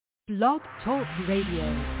Blog Talk Radio.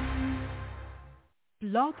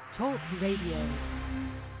 Blog Talk Radio.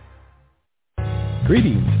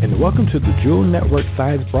 Greetings and welcome to the Jewel Network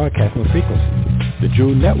Science Broadcasting Frequency. The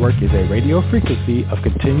Jewel Network is a radio frequency of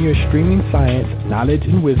continuous streaming science, knowledge,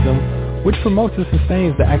 and wisdom, which promotes and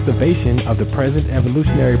sustains the activation of the present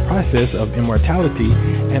evolutionary process of immortality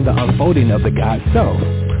and the unfolding of the God Self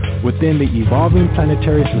within the evolving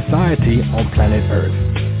planetary society on planet Earth.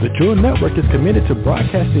 The Jewel Network is committed to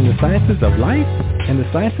broadcasting the sciences of life and the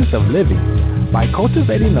sciences of living. By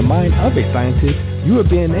cultivating the mind of a scientist, you are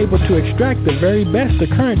being able to extract the very best the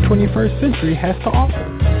current 21st century has to offer.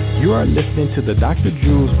 You are listening to the Dr.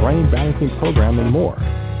 Jewel's Brain Balancing Program and more,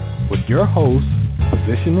 with your host,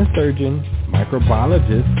 physician and surgeon,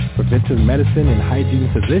 microbiologist, preventive medicine and hygiene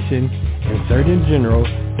physician, and Surgeon General,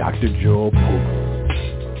 Dr. Jewel Pook.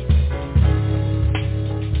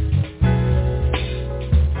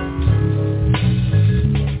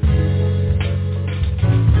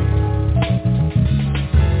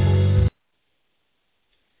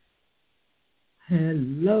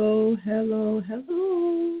 Hello, hello,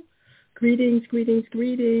 hello. Greetings, greetings,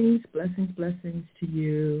 greetings. Blessings, blessings to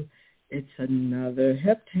you. It's another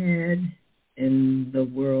heptad in the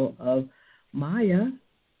world of Maya.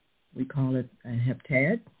 We call it a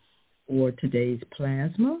heptad, or today's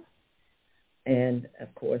plasma. And,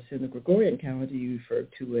 of course, in the Gregorian calendar, you refer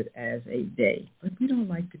to it as a day. But we don't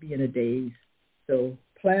like to be in a daze. So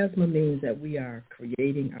plasma means that we are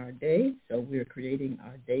creating our day. So we're creating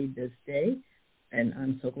our day this day. And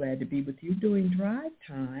I'm so glad to be with you during drive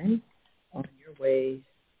time on your way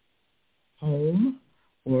home,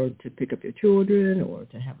 or to pick up your children, or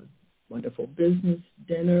to have a wonderful business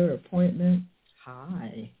dinner appointment.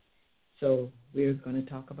 Hi. So we're going to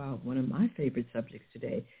talk about one of my favorite subjects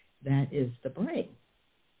today. That is the brain.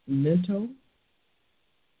 Mental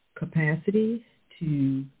capacity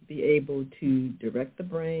to be able to direct the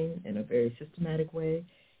brain in a very systematic way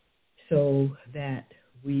so that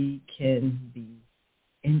we can be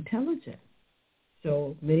intelligent.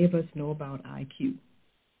 So many of us know about IQ.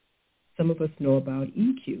 Some of us know about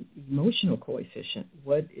EQ, emotional coefficient.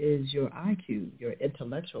 What is your IQ, your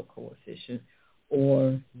intellectual coefficient,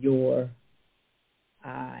 or your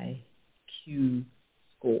IQ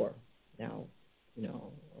score? Now,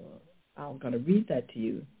 I'm going to read that to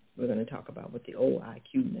you. We're going to talk about what the old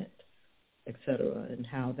IQ meant, et cetera, and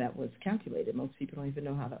how that was calculated. Most people don't even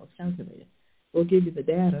know how that was calculated. We'll give you the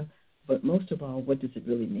data, but most of all, what does it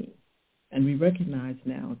really mean? And we recognize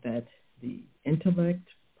now that the intellect,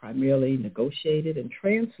 primarily negotiated and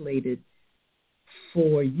translated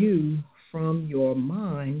for you from your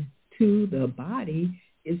mind to the body,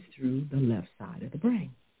 is through the left side of the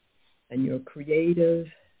brain. And your creative,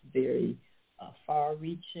 very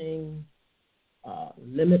far-reaching,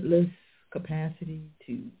 limitless capacity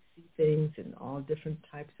to see things in all different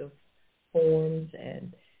types of forms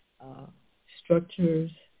and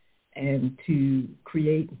structures, and to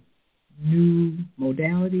create new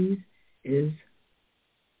modalities is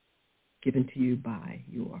given to you by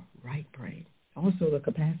your right brain. Also, the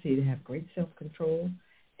capacity to have great self-control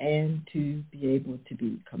and to be able to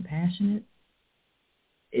be compassionate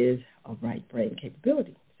is a right brain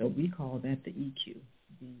capability. So we call that the EQ,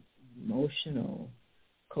 the emotional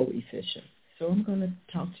coefficient. So I'm going to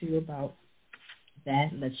talk to you about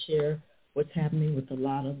that. Let's share what's happening with a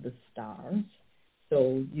lot of the stars.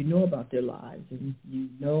 So you know about their lives, and you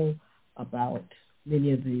know about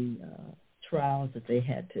many of the trials that they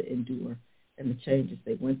had to endure and the changes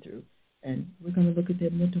they went through. And we're going to look at their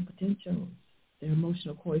mental potentials, their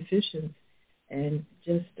emotional coefficients, and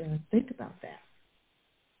just think about that.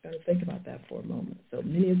 Got to think about that for a moment. So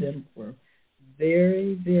many of them were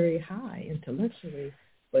very, very high intellectually,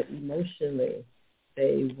 but emotionally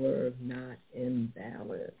they were not in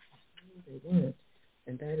balance. They weren't.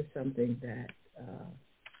 And that is something that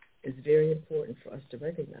is very important for us to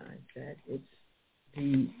recognize, that it's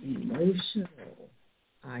the emotional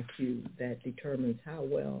IQ that determines how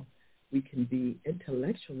well we can be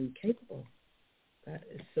intellectually capable. That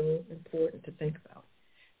is so important to think about.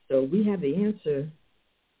 So we have the answer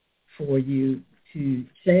for you to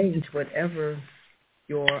change whatever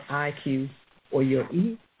your IQ or your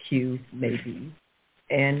EQ may be.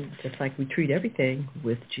 And just like we treat everything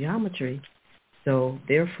with geometry, so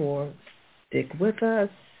therefore, stick with us.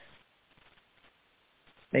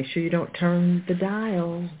 Make sure you don't turn the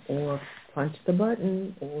dial or punch the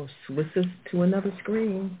button or switch us to another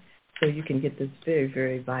screen so you can get this very,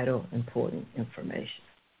 very vital, important information.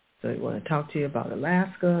 So we want to talk to you about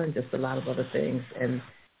Alaska and just a lot of other things and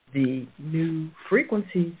the new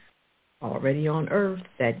frequencies already on Earth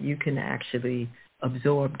that you can actually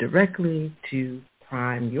absorb directly to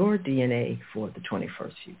prime your DNA for the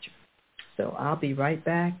 21st future. So I'll be right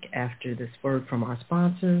back after this word from our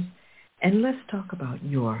sponsors, and let's talk about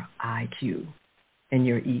your IQ and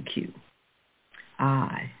your EQ.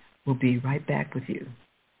 I will be right back with you.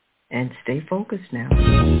 And stay focused now.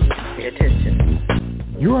 Pay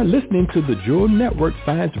attention. You are listening to the Jewel Network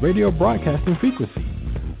Science Radio Broadcasting Frequency.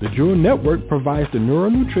 The Jewel Network provides the neural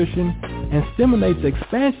nutrition and stimulates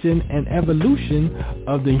expansion and evolution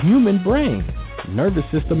of the human brain, nervous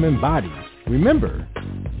system, and body. Remember,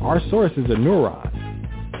 our source is a neuron.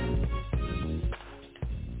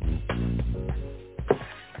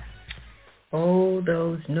 Oh,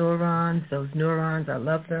 those neurons, I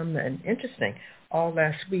love them. And interesting, all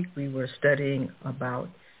last week we were studying about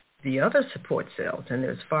the other support cells, and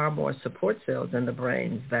there's far more support cells in the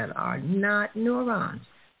brain that are not neurons.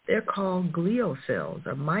 They're called glial cells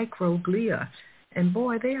or microglia. And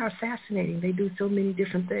boy, they are fascinating. They do so many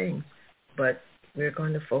different things. But we're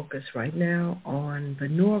going to focus right now on the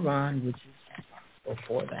neuron, which is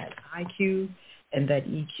before that IQ and that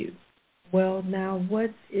EQ. Well, now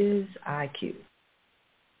what is IQ?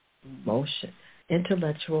 Emotion,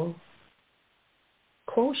 intellectual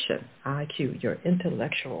quotient, IQ, your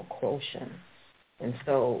intellectual quotient. And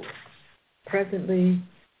so presently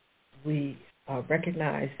we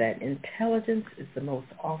recognize that intelligence is the most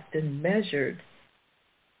often measured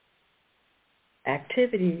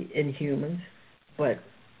activity in humans, but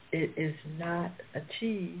it is not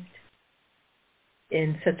achieved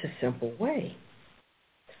in such a simple way.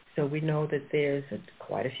 So we know that there's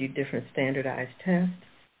quite a few different standardized tests,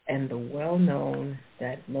 and the well-known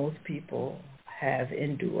that most people have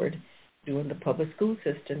endured during the public school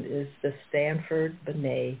system is the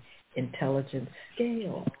Stanford-Binet Intelligence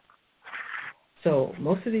Scale. So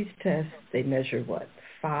most of these tests, they measure what?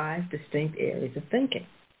 5 distinct areas of thinking.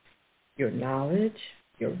 Your knowledge,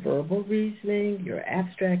 your verbal reasoning, your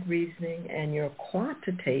abstract reasoning, and your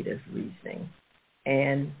quantitative reasoning,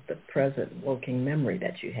 and the present working memory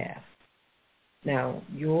that you have. Now,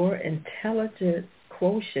 your intelligence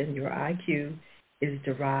quotient, your IQ, is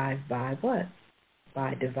derived by what?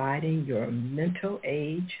 By dividing your mental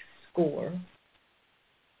age score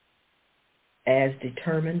as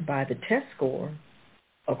determined by the test score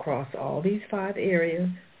across all these 5 areas,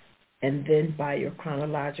 and then by your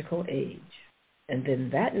chronological age. And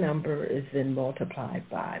then that number is then multiplied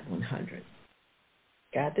by 100.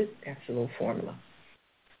 Got it? That's a little formula.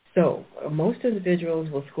 So most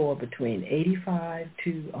individuals will score between 85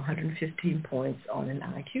 to 115 points on an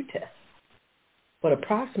IQ test. But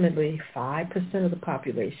approximately 5% of the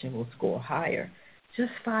population will score higher.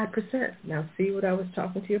 Just 5%. Now see what I was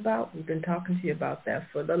talking to you about? We've been talking to you about that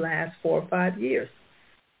for the last 4 or 5 years.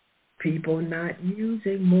 People not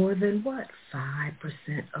using more than what? 5%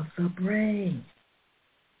 of the brain.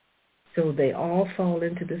 So they all fall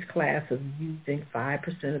into this class of using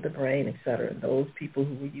 5% of the brain, et cetera. And those people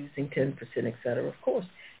who were using 10%, et cetera, of course,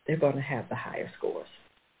 they're going to have the higher scores.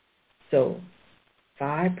 So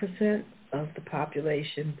 5% of the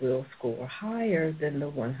population will score higher than the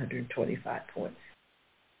 125 points.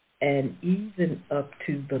 And even up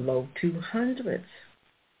to the low 200s.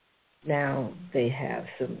 Now, they have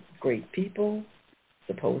some great people,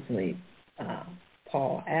 supposedly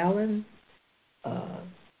Paul Allen,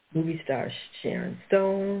 movie star Sharon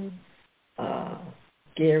Stone,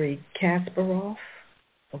 Gary Kasparov.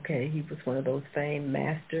 Okay, he was one of those famed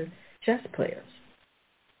master chess players.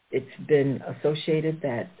 It's been associated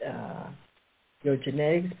that your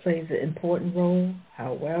genetics plays an important role.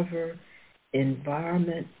 However,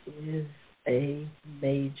 environment is a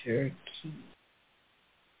major key.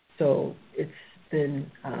 So it's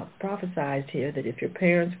been prophesied here that if your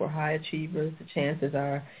parents were high achievers, the chances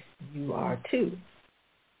are you are too.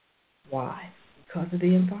 Why? Because of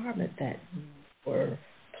the environment that you were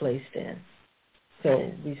placed in.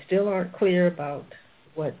 So we still aren't clear about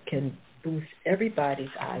what can boost everybody's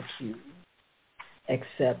IQ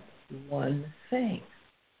except one thing.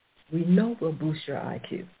 We know will boost your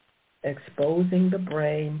IQ. Exposing the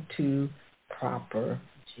brain to proper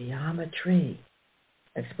geometry.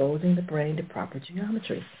 Exposing the brain to proper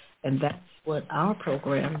geometry. And that's what our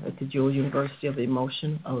program at the Jewel University of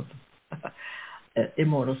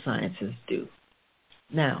Immortal Sciences do.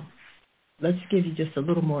 Now, let's give you just a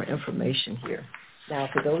little more information here. Now,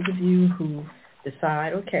 for those of you who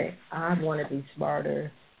decide, okay, I want to be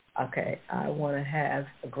smarter, okay, I want to have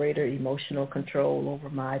a greater emotional control over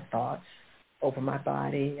my thoughts, over my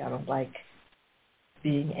body. I don't like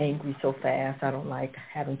being angry so fast. I don't like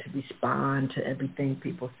having to respond to everything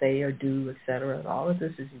people say or do, etc. All of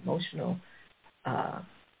this is emotional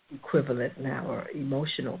equivalent now, or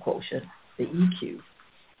emotional quotient, the EQ.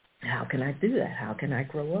 How can I do that? How can I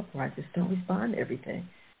grow up where I just don't respond to everything?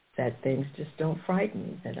 That things just don't frighten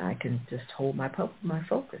me, that I can just hold my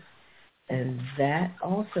focus. And that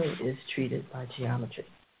also is treated by geometry.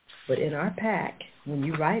 But in our pack, when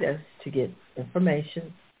you write us to get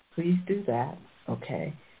information, please do that,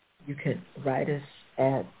 okay? You can write us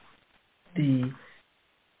at the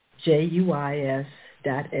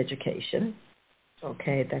JUIS.education,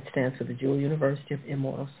 okay? That stands for the Jewel University of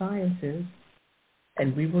Immortal Sciences.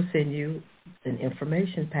 And we will send you an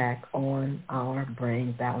information pack on our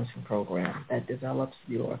brain balancing program that develops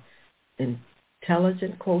your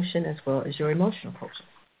intelligent quotient as well as your emotional quotient.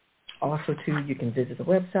 Also, too, you can visit the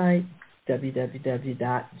website,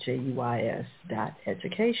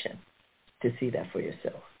 www.juis.education, to see that for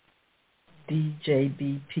yourself.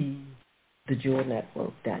 DJBP,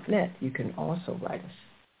 thejewelnetwork.net. You can also write us.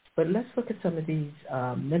 But let's look at some of these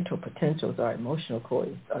mental potentials or emotional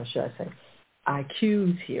qualities, or should I say,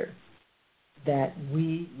 IQs here that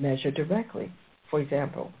we measure directly. For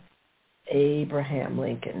example, Abraham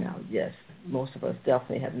Lincoln. Now, yes, most of us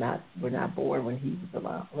definitely were not born when he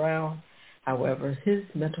was around. However, his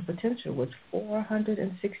mental potential was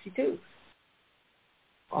 462.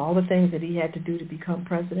 All the things that he had to do to become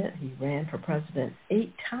president, he ran for president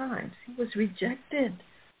 8 times. He was rejected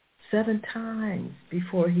 7 times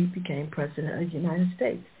before he became president of the United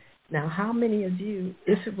States. Now, how many of you,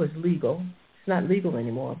 if it was legal, it's not legal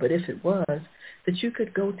anymore, but if it was, that you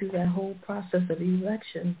could go through that whole process of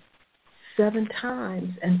election 7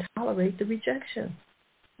 times and tolerate the rejection?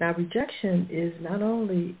 Now, rejection is not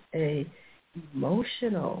only a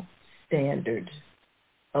emotional standard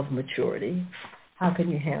of maturity, how can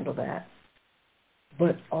you handle that,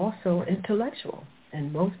 but also intellectual.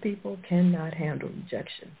 And most people cannot handle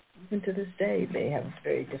rejection. Even to this day, they have a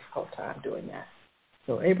very difficult time doing that.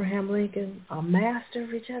 So Abraham Lincoln, a master of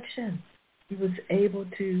rejection. He was able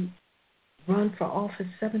to run for office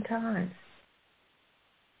 7 times.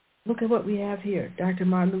 Look at what we have here. Dr.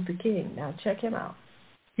 Martin Luther King. Now check him out.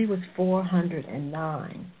 He was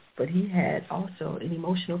 409, but he had also an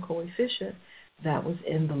emotional coefficient that was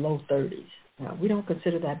in the low 30s. Now, we don't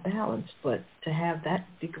consider that balanced, but to have that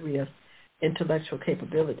degree of intellectual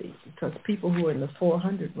capability, because people who are in the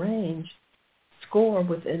 400 range score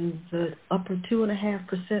within the upper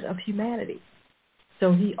 2.5% of humanity.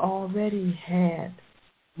 So he already had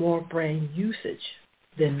more brain usage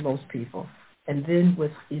than most people. And then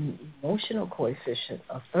with an emotional coefficient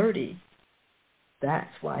of 30,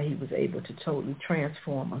 that's why he was able to totally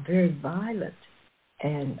transform a very violent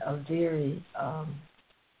and a very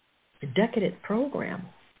decadent program,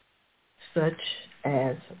 such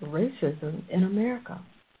as racism in America,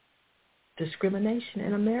 discrimination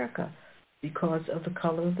in America because of the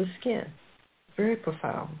color of the skin. Very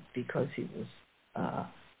profound, because he was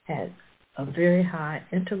had a very high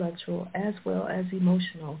intellectual as well as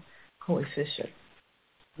emotional coefficient.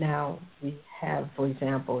 Now we have, for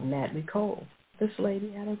example, Natalie Cole. This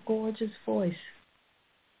lady had a gorgeous voice.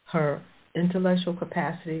 Her intellectual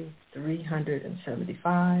capacity,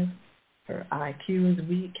 375. Her IQ, as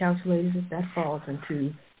we calculated it, that falls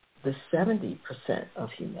into the 17%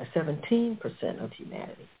 of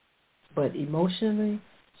humanity. But emotionally,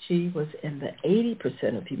 she was in the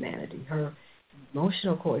 80% of humanity. Her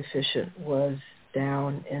emotional coefficient was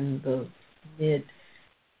down in the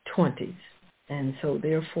mid-20s. And so,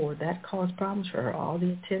 therefore, that caused problems for her. All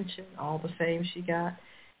the attention, all the fame she got,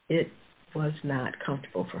 it was not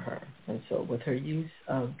comfortable for her. And so with her use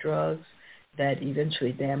of drugs that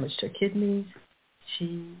eventually damaged her kidneys,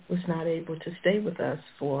 she was not able to stay with us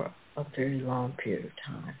for a very long period of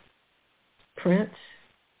time. Prince,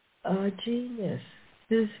 a genius.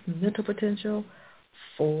 His mental potential,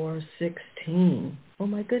 416. Oh,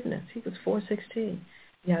 my goodness, he was 416.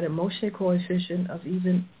 He had an emotional coefficient of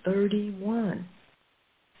even 31.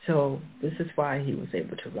 So this is why he was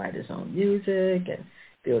able to write his own music and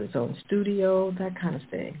build his own studio, that kind of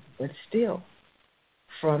thing. But still,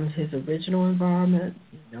 from his original environment,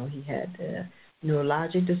 he had a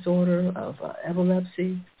neurologic disorder of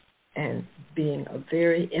epilepsy, and being a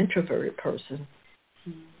very introverted person,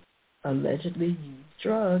 he allegedly used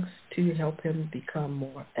drugs to help him become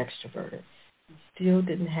more extroverted. He still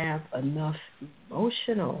didn't have enough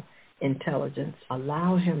emotional intelligence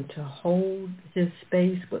allow him to hold his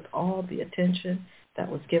space with all the attention that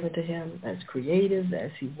was given to him, as creative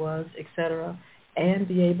as he was, etc., and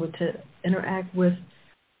be able to interact with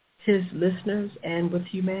his listeners and with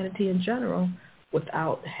humanity in general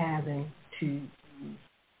without having to use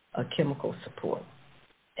a chemical support.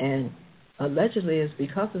 And allegedly it's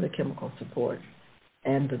because of the chemical support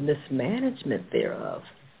and the mismanagement thereof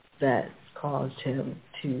that caused him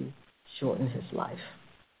to shorten his life.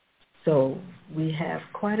 So we have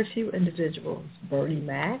quite a few individuals. Bernie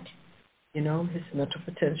Mac, his mental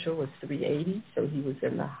potential was 380, so he was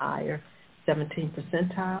in the higher 17th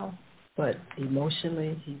percentile, but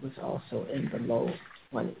emotionally he was also in the low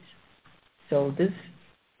 20s. So this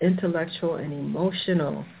intellectual and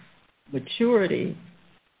emotional maturity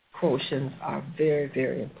quotients are very,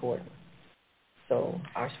 very important. So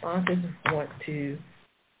our sponsors want to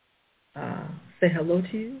say hello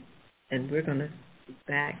to you, and we're going to be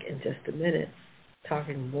back in just a minute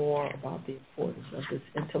talking more about the importance of this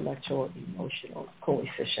intellectual emotional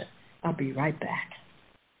coefficient. I'll be right back.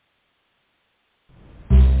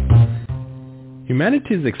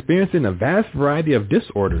 Humanity is experiencing a vast variety of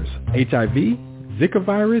disorders: HIV, Zika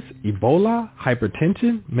virus, Ebola,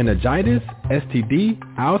 hypertension, meningitis, STD,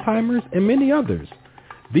 Alzheimer's, and many others.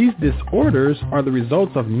 These disorders are the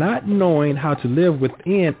results of not knowing how to live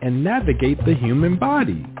within and navigate the human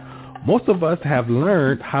body. Most of us have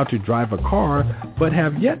learned how to drive a car, but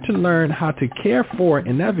have yet to learn how to care for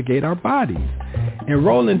and navigate our bodies.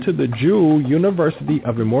 Enroll into the Jewel University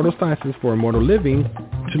of Immortal Sciences for Immortal Living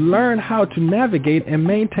to learn how to navigate and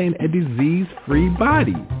maintain a disease-free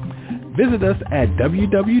body. Visit us at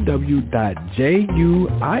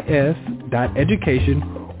www.juis.education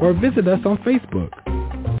or visit us on Facebook.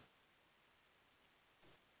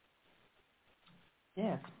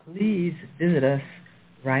 Yes, please visit us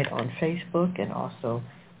right on Facebook and also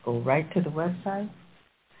go right to the website,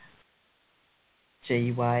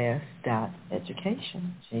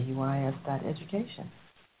 juis.education, juis.education.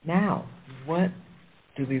 Now, what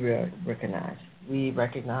do we recognize? We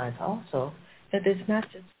recognize also that there's not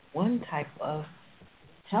just one type of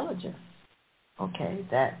intelligence, okay,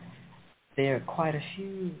 that there are quite a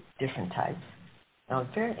few different types. Now,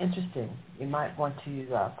 it's very interesting. You might want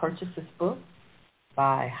to purchase this book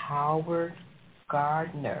by Howard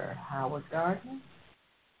Gardner,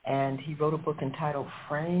 and he wrote a book entitled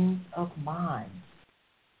Frames of Mind,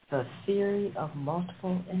 The Theory of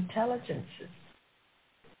Multiple Intelligences.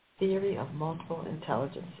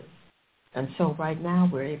 And so right now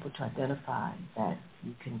we're able to identify that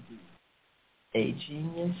you can be a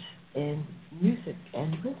genius in music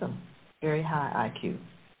and rhythm, very high IQ,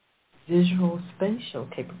 visual spatial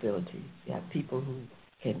capabilities. You have people who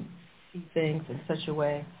can see things in such a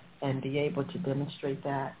way and be able to demonstrate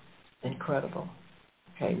that. Incredible.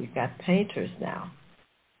 Okay, we've got painters now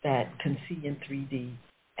that can see in 3D,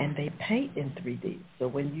 and they paint in 3D. So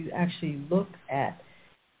when you actually look at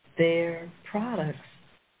their products,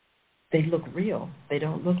 they look real. They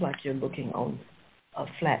don't look like you're looking on a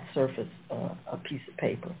flat surface, a piece of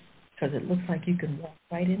paper, because it looks like you can walk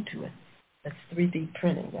right into it. That's 3D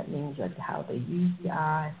printing. That means that how they use the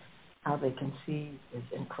eye, how they can see is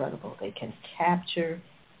incredible. They can capture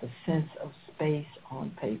the sense of space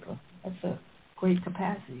on paper. That's a great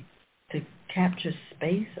capacity. To capture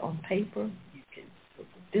space on paper, you can work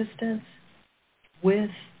with distance,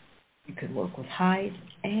 width, you can work with height,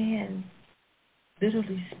 and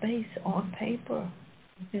literally space on paper.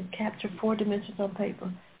 You can capture 4 dimensions on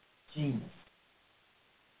paper. Genius.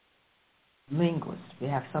 Linguists. We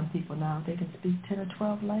have some people now, they can speak 10 or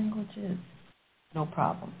 12 languages. No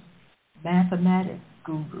problem. Mathematics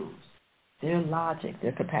gurus. Their logic,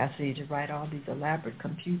 their capacity to write all these elaborate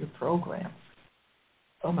computer programs.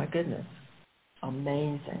 Oh my goodness.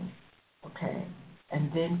 Amazing. Okay.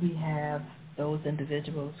 And then we have those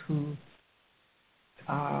individuals who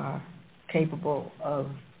are capable of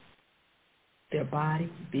their body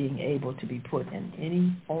being able to be put in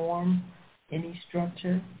any form, any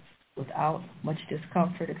structure, without much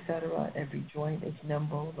discomfort, etc. Every joint is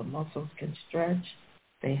nimble. The muscles can stretch.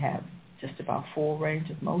 They have just about full range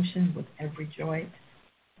of motion with every joint.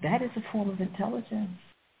 That is a form of intelligence.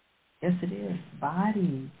 Yes, it is.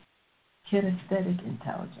 Body, kinesthetic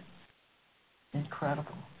intelligence.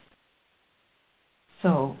 Incredible.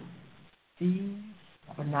 So these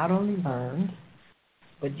are not only learned,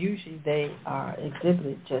 but usually they are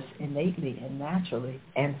exhibited just innately and naturally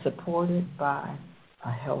and supported by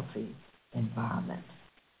a healthy environment.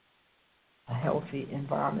 A healthy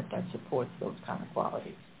environment that supports those kind of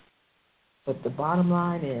qualities. But the bottom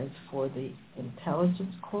line is, for the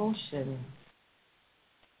intelligence quotient,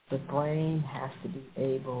 the brain has to be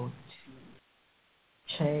able to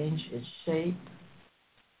change its shape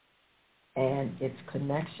and its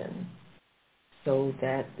connection so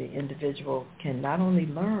that the individual can not only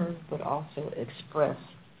learn but also express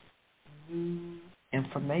new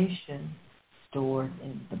information stored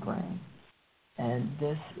in the brain. And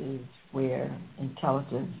this is where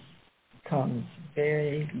intelligence becomes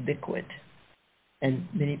very liquid. And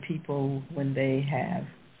many people, when they have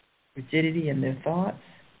rigidity in their thoughts,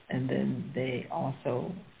 and then they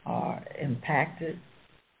also are impacted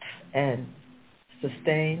and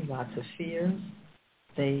sustain lots of fears.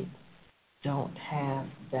 They don't have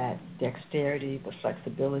that dexterity, the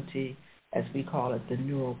flexibility, as we call it, the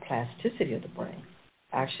neuroplasticity of the brain.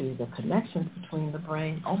 Actually, the connections between the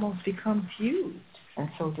brain almost become fused. And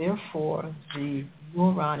so, therefore, the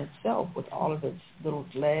neuron itself, with all of its little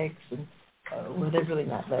legs, and well, they're really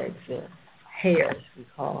not legs, they're hairs, we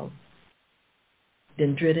call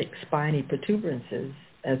dendritic spiny protuberances,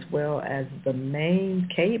 as well as the main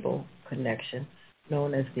cable connection,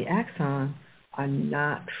 known as the axon, are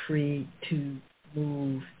not free to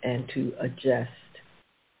move and to adjust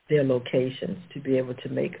their locations to be able to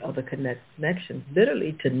make other connections,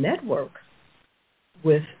 literally to network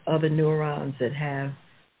with other neurons that have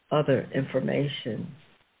other information,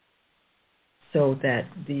 so that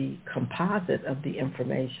the composite of the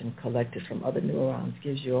information collected from other neurons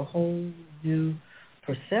gives you a whole new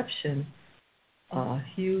perception, a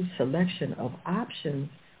huge selection of options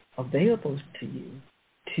available to you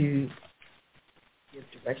to give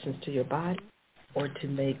directions to your body or to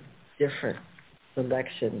make different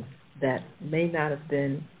selections that may not have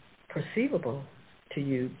been perceivable to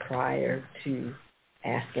you prior to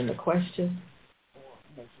asking the question or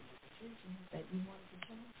making the decision that you wanted to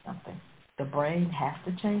change something. The brain has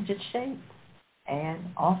to change its shape and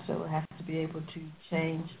also has to be able to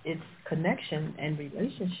change its connection and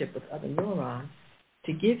relationship with other neurons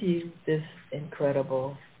to give you this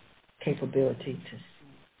incredible capability to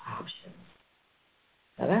see options.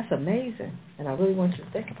 Now that's amazing, and I really want you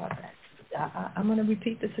to think about that. I'm going to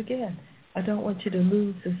repeat this again. I don't want you to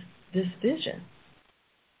lose this vision.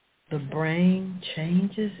 The brain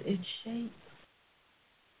changes its shape.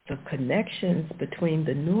 The connections between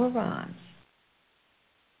the neurons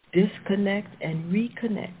disconnect and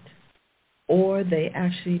reconnect, or they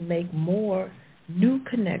actually make more new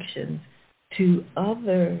connections to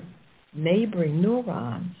other neighboring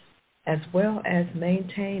neurons, as well as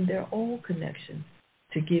maintain their old connections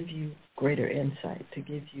to give you greater insight, to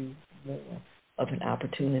give you more of an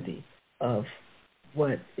opportunity of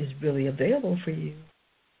what is really available for you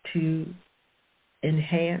to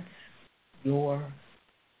enhance your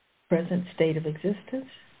present state of existence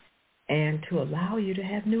and to allow you to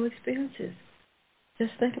have new experiences.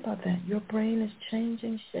 Just think about that. Your brain is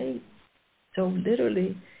changing shape. So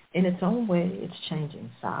literally, in its own way, it's changing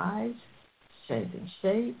size, changing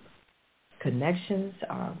shape. Connections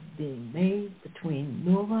are being made between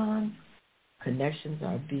neurons. Connections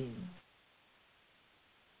are being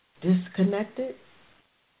disconnected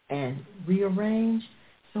and rearranged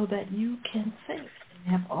so that you can think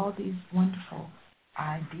and have all these wonderful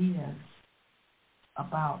ideas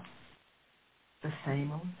about the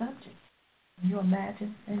same old subject. Can you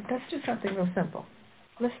imagine? And let's do something real simple.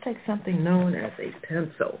 Let's take something known as a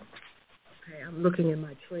pencil. Okay, I'm looking in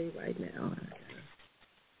my tray right now. I got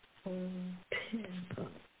a whole pen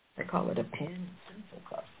cup. I call it a pen and pencil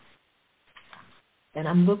cup. And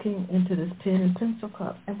I'm looking into this pen and pencil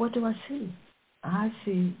cup, and what do I see? I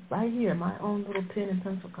see right here my own little pen and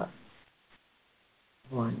pencil cup.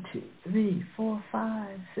 1, 2, 3, 4,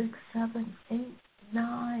 5, 6, 7, 8,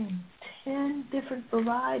 9, 10 different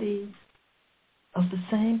varieties of the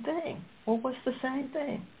same thing. Well, what's the same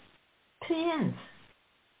thing? Pens.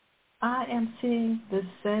 I am seeing the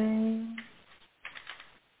same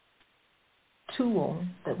tool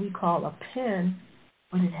that we call a pen,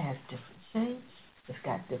 but it has different shapes. It's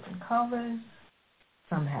got different colors.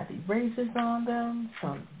 Some have erasers on them.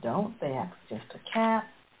 Some don't. They have just a cap.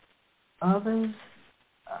 Others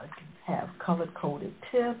have color-coded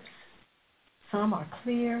tips. Some are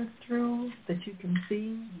clear through that you can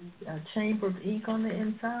see a chamber of ink on the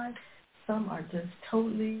inside. Some are just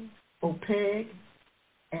totally opaque,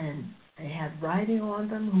 and they have writing on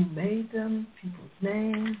them, who made them, people's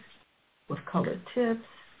names, with colored tips.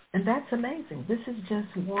 And that's amazing. This is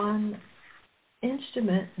just one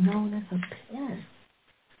instrument known as a pen.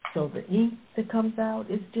 So the ink that comes out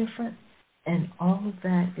is different, and all of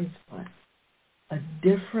that is what? A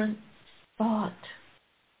different thought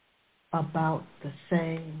about the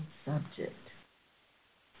same subject.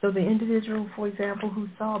 So the individual, for example, who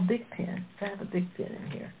saw a big pen, I have a big pen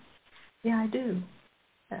in here. Yeah, I do.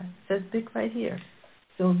 It says big right here.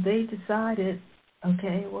 So they decided,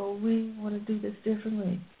 okay, well, we want to do this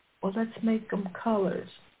differently. Well, let's make them colors.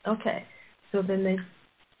 Okay. So then they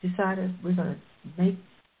decided we're going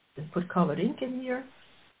to put colored ink in here,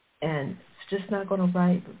 and it's just not going to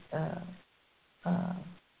write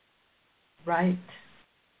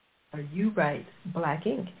black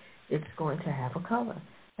ink. It's going to have a color.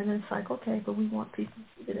 And then it's like, okay, but we want people to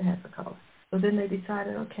see that it has a color. So then they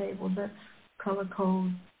decided, okay, well, let's color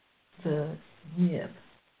code the nib.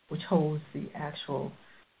 which holds the actual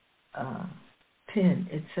pen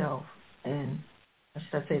itself, and or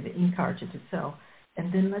should I say the ink cartridge itself,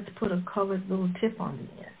 and then let's put a colored little tip on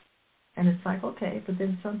the end. And it's like, okay, but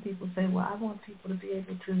then some people say, well, I want people to be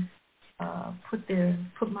able to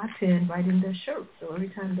put my pen right in their shirt, so every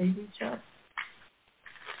time they reach up,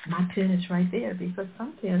 my pen is right there, because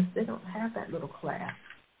some pens, they don't have that little clasp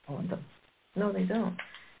on them. No, they don't.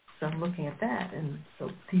 So I'm looking at that, and so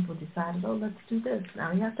people decided, oh, let's do this.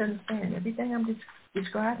 Now, you have to understand, everything I'm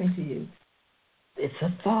describing to you, it's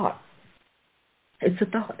a thought. It's a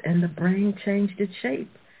thought, and the brain changed its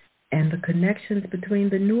shape, and the connections between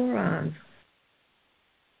the neurons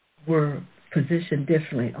were positioned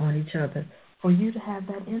differently on each other for you to have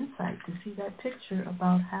that insight, to see that picture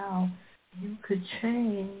about how you could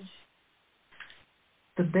change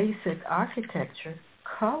the basic architecture,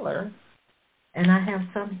 color, and I have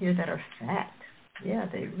some here that are fat. Yeah,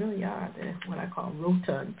 they really are. They're what I call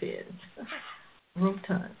rotund pens.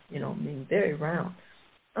 Rotund, meaning very round.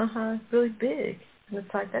 Really big. And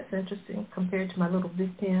it's like, that's interesting compared to my little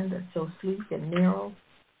big pen that's so sleek and narrow.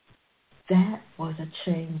 That was a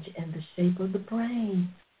change in the shape of the brain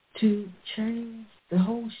to change the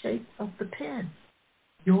whole shape of the pen.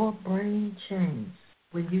 Your brain changed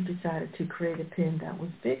when you decided to create a pen that was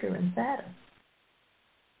bigger and fatter.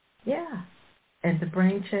 Yeah. And the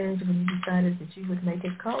brain changed when you decided that you would make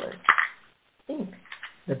it colored ink.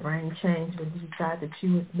 The brain changed when you decided that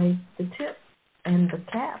you would make the tip and the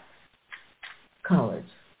cap colored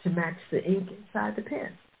to match the ink inside the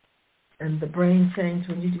pen. And the brain changed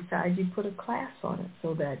when you decided you put a clasp on it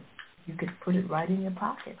so that you could put it right in your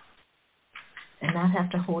pocket and not have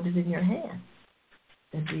to hold it in your hand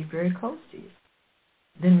and be very close to you.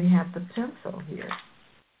 Then we have the pencil here.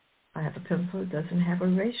 I have a pencil that doesn't have a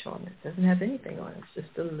eraser on it. It doesn't have anything on it. It's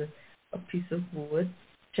just a piece of wood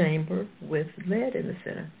chamber with lead in the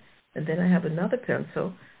center. And then I have another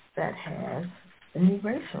pencil that has an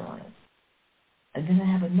eraser on it. And then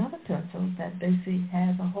I have another pencil that basically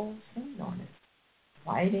has a whole scene on it,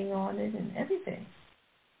 writing on it and everything.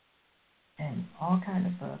 And all kind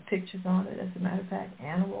of pictures on it, as a matter of fact,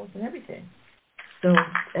 animals and everything. So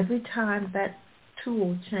every time that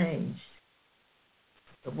tool changed,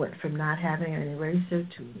 it went from not having an eraser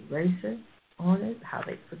to an eraser on it, how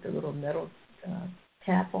they put the little metal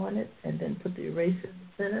cap on it and then put the eraser in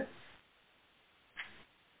the center.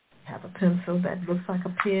 Have a pencil that looks like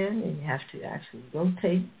a pen, and you have to actually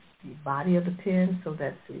rotate the body of the pen so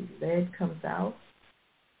that the lead comes out.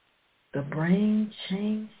 The brain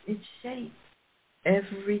changed its shape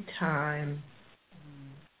every time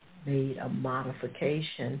we made a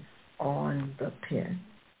modification on the pen.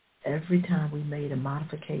 Every time we made a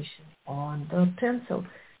modification on the pencil,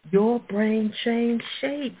 your brain changed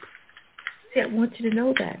shape. See, I want you to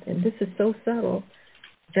know that, and this is so subtle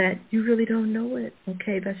that you really don't know it.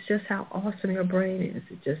 Okay, that's just how awesome your brain is.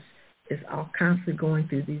 It just is all constantly going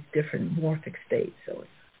through these different morphic states. So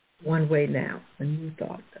it's one way now, a new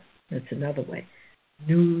thought. It's another way.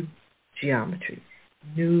 New geometry,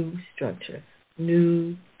 new structure,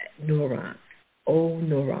 new neurons. Old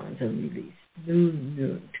neurons are released.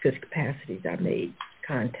 New capacities are made,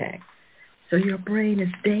 contact. So your brain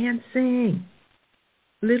is dancing.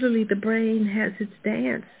 Literally, the brain has its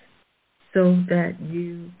dance, so that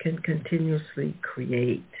you can continuously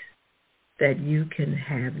create, that you can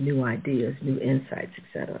have new ideas, new insights,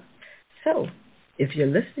 etc. So if you're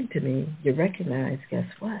listening to me, you recognize, guess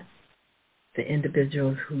what? The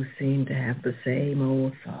individuals who seem to have the same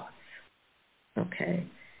old thoughts. Okay?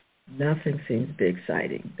 Nothing seems to be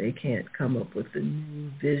exciting. They can't come up with a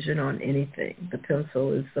new vision on anything. The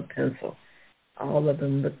pencil is the pencil. All of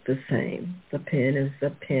them look the same. The pen is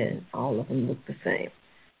the pen. All of them look the same.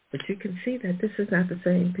 But you can see that this is not the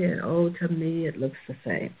same pen. Oh, to me, it looks the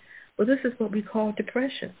same. Well, this is what we call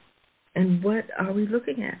depression. And what are we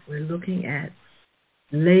looking at? We're looking at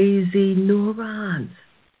lazy neurons.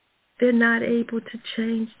 They're not able to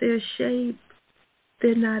change their shape.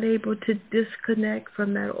 They're not able to disconnect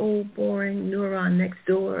from that old boring neuron next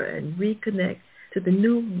door and reconnect to the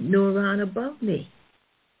new neuron above me.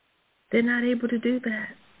 They're not able to do that.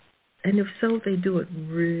 And if so, they do it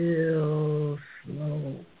real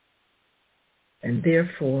slow. And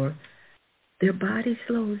therefore, their body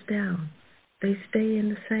slows down. They stay in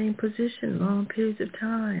the same position long periods of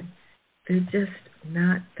time. They're just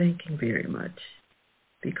not thinking very much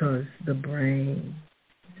because the brain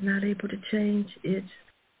is not able to change its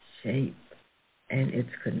shape and its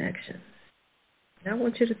connections. And I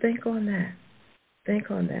want you to think on that.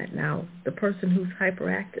 Think on that. Now, the person who's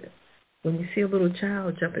hyperactive, when you see a little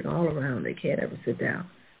child jumping all around, they can't ever sit down.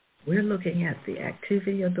 We're looking at the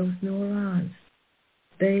activity of those neurons.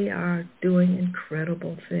 they are doing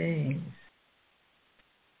incredible things.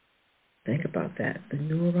 Think about that. The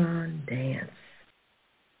neuron dance.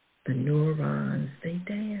 The neurons, they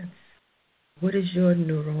dance. What is your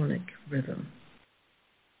neuronic rhythm?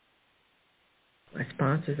 My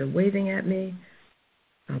sponsors are waving at me.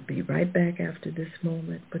 I'll be right back after this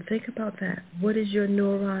moment. But think about that. What is your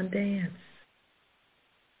neuron dance?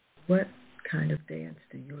 What kind of dance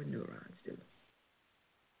do your neurons do?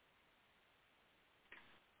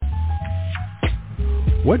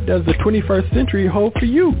 What does the 21st century hold for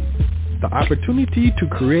you? The opportunity to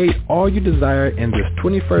create all you desire in this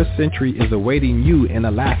 21st century is awaiting you in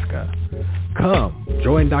Alaska. Come,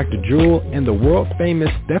 join Dr. Jewel and the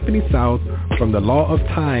world-famous Stephanie South from the Law of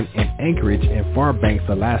Time in Anchorage and Fairbanks,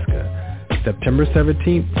 Alaska, September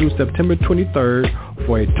 17th through September 23rd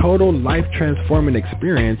for a total life-transforming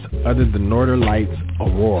experience under the Northern Lights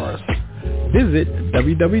auroras. Visit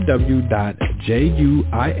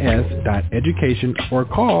www.juis.education or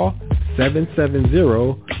call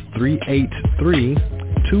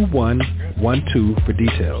 770-383-2112 for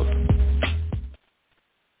details.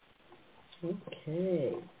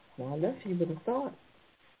 Okay. Now I left you with a thought.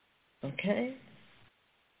 Okay?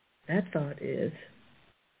 That thought is,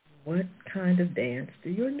 what kind of dance do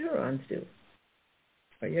your neurons do?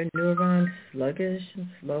 Are your neurons sluggish and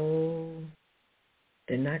slow?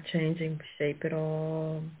 They're not changing shape at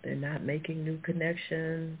all. They're not making new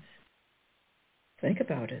connections. Think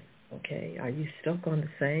about it, okay? Are you stuck on the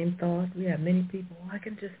same thought? We have many people, I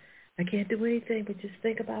can't do anything but just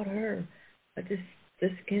think about her. I just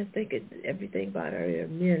can't think of everything about her. I hear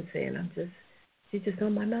men saying, she's just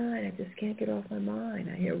on my mind. I just can't get off my mind.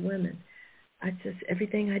 I hear women,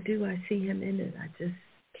 everything I do, I see him in it. I just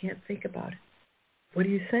can't think about it. What are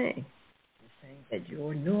you saying? That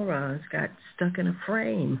your neurons got stuck in a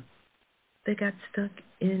frame. They got stuck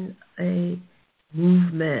in a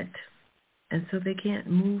movement. And so they can't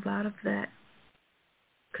move out of that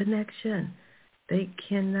connection. They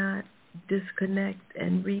cannot disconnect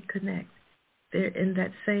and reconnect. They're in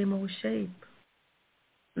that same old shape.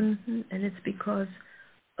 And it's because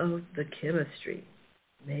of the chemistry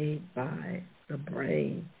made by the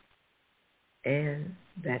brain. And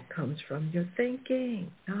that comes from your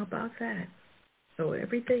thinking. How about that? So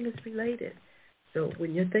everything is related. So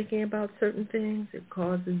when you're thinking about certain things, it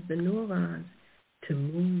causes the neurons to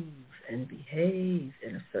move and behave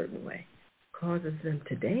in a certain way. It causes them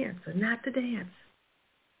to dance or not to dance.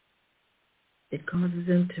 It causes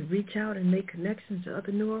them to reach out and make connections to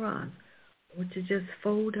other neurons or to just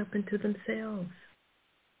fold up into themselves.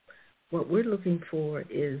 What we're looking for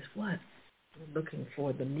is what? We're looking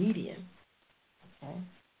for the median. Okay?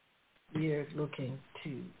 We're looking to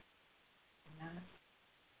not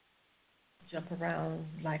jump around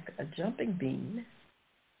like a jumping bean,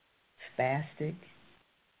 spastic,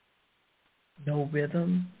 no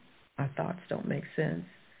rhythm. Our thoughts don't make sense.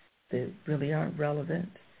 They really aren't relevant.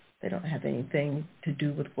 They don't have anything to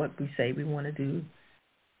do with what we say we want to do.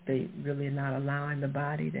 They really are not allowing the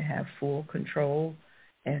body to have full control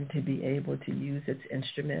and to be able to use its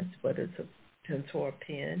instruments, whether it's a pencil or a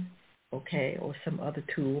pen, okay, or some other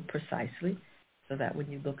tool precisely, so that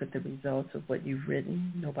when you look at the results of what you've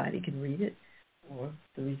written, nobody can read it, or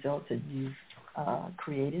the results that you've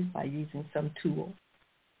created by using some tool.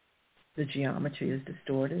 The geometry is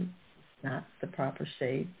distorted. It's not the proper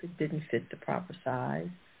shape. It didn't fit the proper size.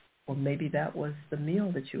 Or maybe that was the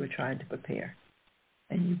meal that you were trying to prepare,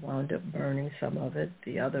 and you wound up burning some of it.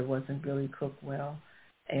 The other wasn't really cooked well,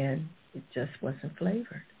 and it just wasn't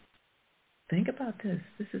flavored. Think about this.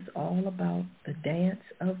 This is all about the dance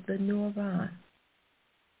of the neuron.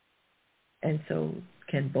 And so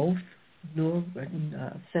can both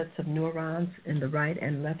sets of neurons in the right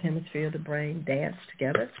and left hemisphere of the brain dance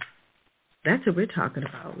together? That's what we're talking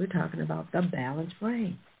about. We're talking about the balanced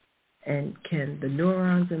brain. And can the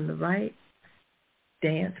neurons in the right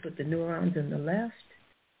dance with the neurons in the left?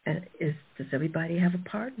 And does everybody have a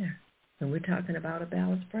partner? When we're talking about a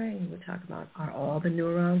balanced brain, we're talking about, are all the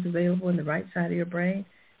neurons available in the right side of your brain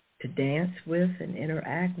to dance with and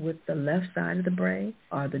interact with the left side of the brain?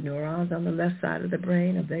 Are the neurons on the left side of the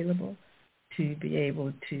brain available to be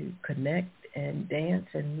able to connect and dance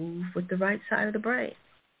and move with the right side of the brain?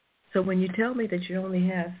 So when you tell me that you only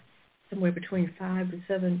have somewhere between 5 to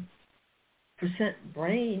 7%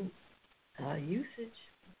 brain usage,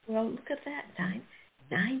 well, look at that.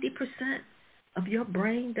 90% of your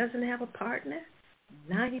brain doesn't have a partner.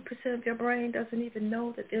 90% of your brain doesn't even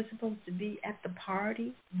know that they're supposed to be at the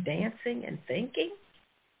party, dancing and thinking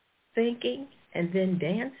and then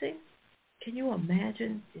dancing. Can you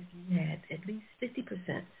imagine if you had at least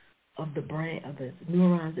 50% of the brain, of the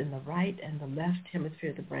neurons in the right and the left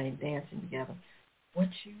hemisphere of the brain dancing together, what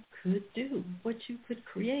you could do, what you could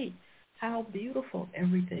create, how beautiful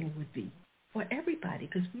everything would be for everybody,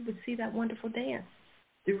 because we would see that wonderful dance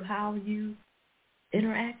through how you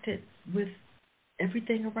interacted with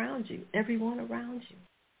everything around you, everyone around you,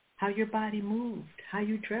 how your body moved, how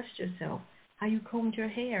you dressed yourself, how you combed your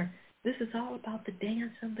hair. This is all about the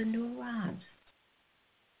dance of the neurons.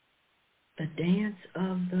 The dance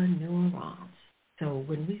of the neurons. So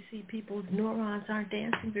when we see people's neurons aren't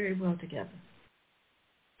dancing very well together,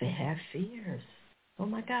 they have fears. Oh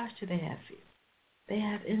my gosh, do they have fears? They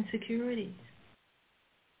have insecurities.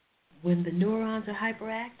 When the neurons are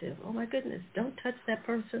hyperactive, oh my goodness, don't touch that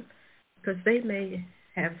person, because they may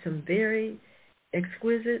have some very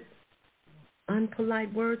exquisite,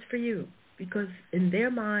 unpolite words for you, because in their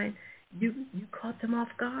mind, you caught them off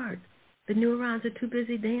guard. The neurons are too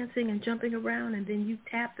busy dancing and jumping around, and then you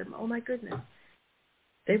tap them. Oh my goodness.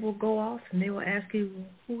 They will go off and they will ask you,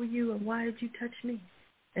 who are you and why did you touch me?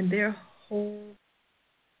 And their whole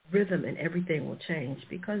rhythm and everything will change,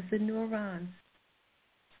 because the neurons,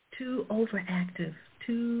 too overactive,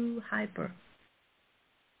 too hyper,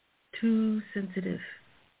 too sensitive,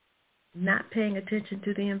 not paying attention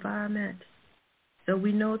to the environment. So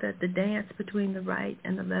we know that the dance between the right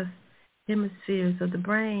and the left hemispheres of the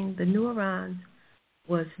brain, the neurons,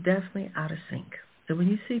 was definitely out of sync. So when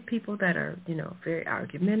you see people that are, very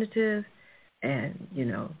argumentative and,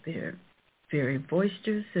 they're very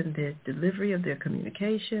boisterous in their delivery of their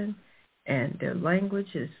communication, and their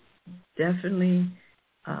language is definitely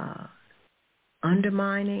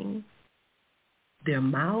undermining their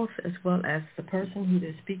mouth as well as the person who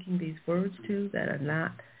they're speaking these words to, that are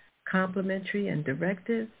not complimentary and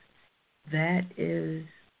directive, that is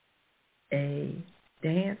a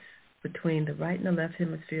dance between the right and the left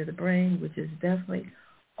hemisphere of the brain, which is definitely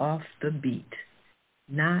off the beat,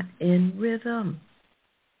 not in rhythm.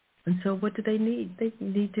 And so what do they need? They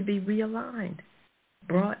need to be realigned,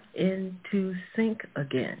 brought into sync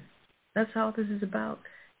again. That's all this is about.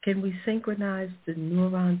 Can we synchronize the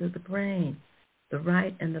neurons of the brain, the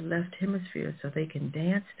right and the left hemisphere, so they can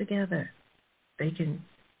dance together? They can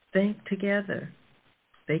think together.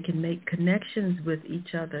 They can make connections with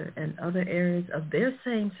each other and other areas of their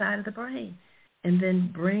same side of the brain, and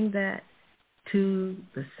then bring that to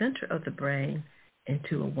the center of the brain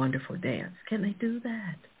into a wonderful dance. Can they do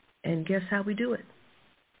that? And guess how we do it?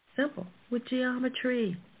 Simple, with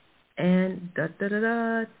geometry. And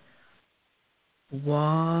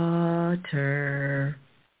water.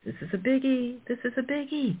 This is a biggie. This is a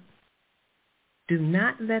biggie. Do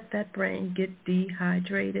not let that brain get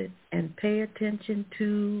dehydrated, and pay attention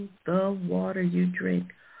to the water you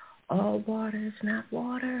drink. All water is not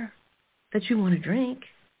water that you want to drink.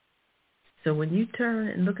 So when you turn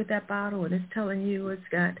and look at that bottle and it's telling you it's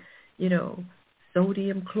got,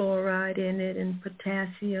 sodium chloride in it and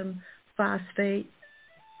potassium phosphate,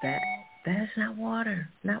 that's not water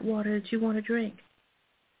that you want to drink.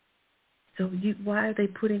 So why are they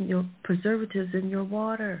putting your preservatives in your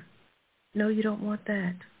water? No, you don't want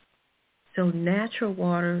that. So natural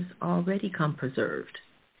waters already come preserved.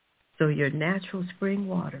 So your natural spring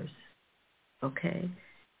waters, okay,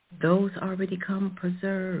 those already come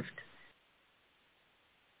preserved.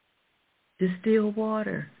 Distilled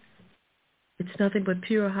water, it's nothing but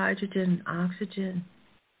pure hydrogen, oxygen.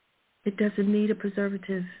 It doesn't need a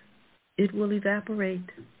preservative. It will evaporate.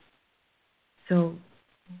 So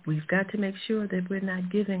we've got to make sure that we're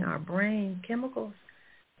not giving our brain chemicals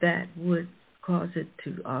that would cause it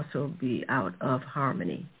to also be out of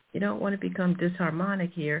harmony. You don't want to become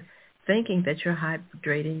disharmonic here, thinking that you're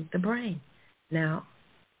hydrating the brain. Now,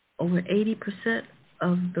 over 80%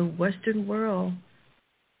 of the Western world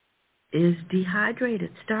is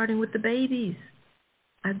dehydrated, starting with the babies.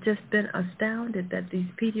 I've just been astounded that these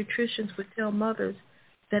pediatricians would tell mothers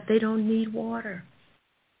that they don't need water.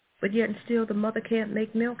 But yet and still the mother can't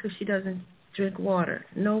make milk if she doesn't drink water.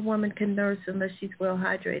 No woman can nurse unless she's well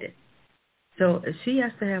hydrated. So if she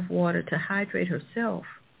has to have water to hydrate herself,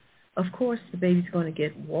 of course the baby's going to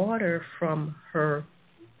get water from her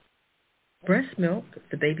breast milk, if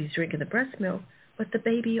the baby's drinking the breast milk, but the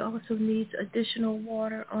baby also needs additional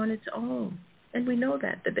water on its own. And we know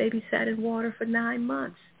that. The baby sat in water for 9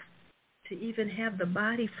 months to even have the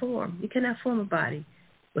body form. You cannot form a body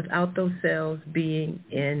without those cells being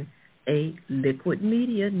in a liquid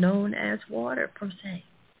media known as water, per se.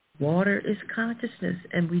 Water is consciousness,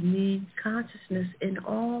 and we need consciousness in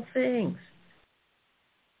all things.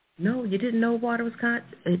 No, you didn't know water was conscious?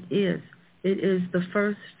 It is. It is the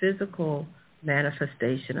first physical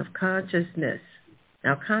manifestation of consciousness.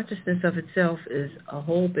 Now, consciousness of itself is a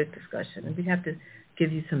whole big discussion, and we have to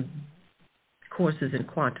give you some courses in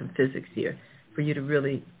quantum physics here for you to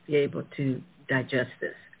really be able to digest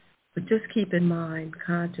this. But just keep in mind,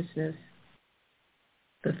 consciousness,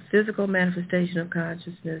 the physical manifestation of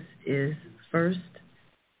consciousness is first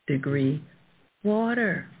degree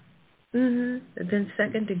water, and then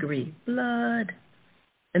second degree blood,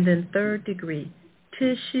 and then third degree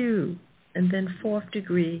tissue, and then fourth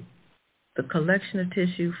degree, the collection of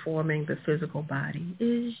tissue forming the physical body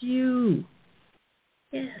is you.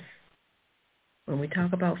 Yes. When we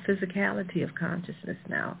talk about physicality of consciousness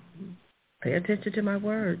now, pay attention to my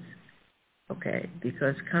words, okay?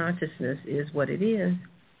 Because consciousness is what it is,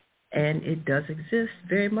 and it does exist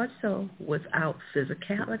very much so without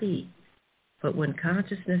physicality. But when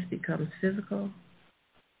consciousness becomes physical,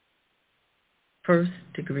 first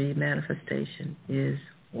degree manifestation is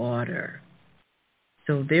water.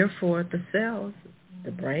 So therefore, the cells,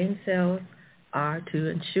 the brain cells, are to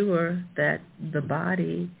ensure that the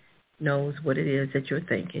body knows what it is that you're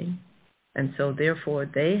thinking. And so therefore,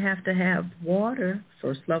 they have to have water,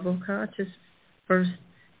 first level first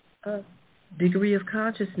degree of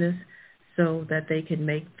consciousness, so that they can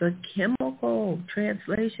make the chemical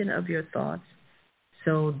translation of your thoughts.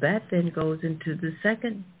 So that then goes into the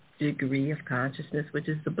second degree of consciousness, which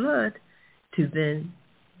is the blood, to then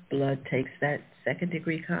blood takes that second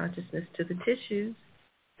degree consciousness to the tissues,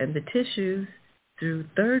 and the tissues through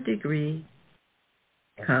third degree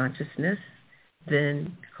consciousness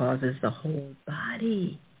then causes the whole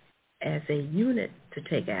body as a unit to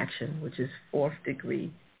take action, which is fourth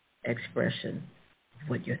degree expression of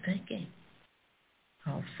what you're thinking,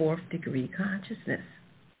 called fourth degree consciousness.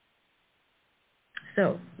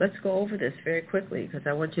 So let's go over this very quickly because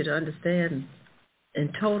I want you to understand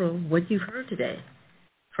in total what you've heard today.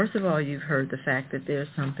 First of all, you've heard the fact that there's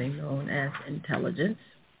something known as intelligence,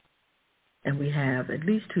 and we have at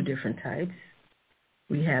least two different types.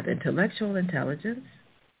 We have intellectual intelligence,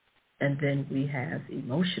 and then we have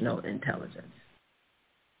emotional intelligence.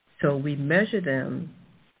 So we measure them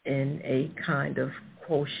in a kind of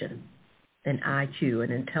quotient, an IQ,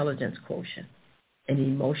 an intelligence quotient, an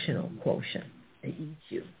emotional quotient, an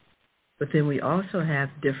EQ. But then we also have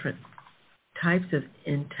different types of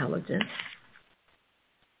intelligence: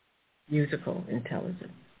 musical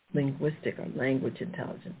intelligence, linguistic or language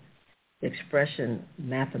intelligence, expression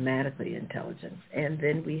mathematically intelligence, and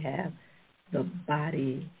then we have the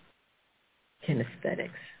body kinesthetics,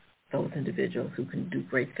 those individuals who can do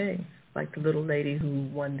great things, like the little lady who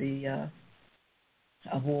won the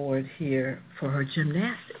award here for her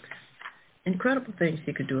gymnastics. Incredible things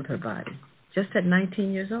she could do with her body, just at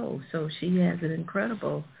 19 years old. So she has an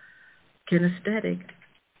incredible kinesthetic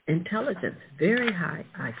intelligence, very high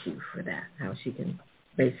IQ for that, how she can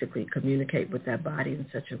basically communicate with that body in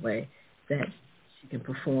such a way that she can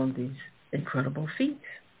perform these incredible feats.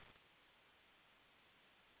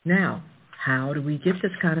 Now, how do we get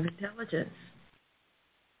this kind of intelligence?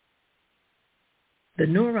 The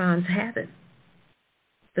neurons have it.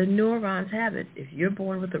 The neurons have it. If you're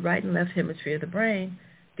born with the right and left hemisphere of the brain,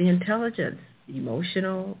 the intelligence,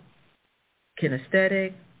 emotional,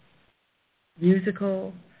 kinesthetic,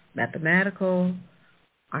 musical, mathematical,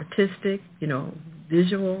 artistic,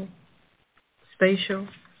 visual, spatial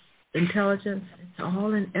intelligence, it's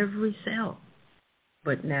all in every cell.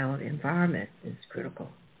 But now the environment is critical.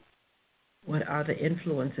 What are the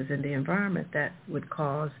influences in the environment that would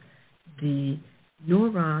cause the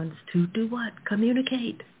neurons to do what?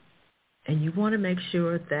 Communicate. And you want to make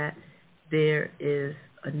sure that there is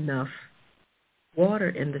enough water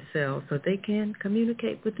in the cells so they can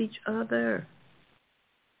communicate with each other.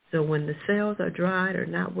 So when the cells are dried or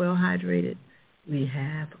not well hydrated, we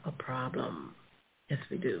have a problem. Yes,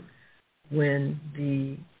 we do. When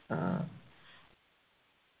the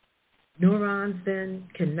neurons then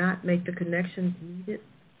cannot make the connections needed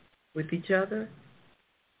with each other,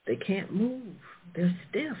 they can't move. They're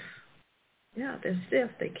stiff. Yeah, they're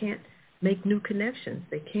stiff. They can't make new connections.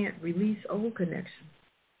 They can't release old connections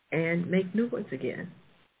and make new ones again.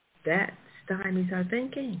 That stymies our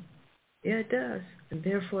thinking. Yeah, it does. And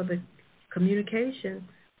therefore the communication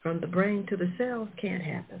from the brain to the cells can't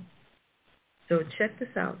happen. So check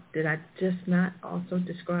this out. Did I just not also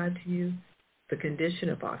describe to you the condition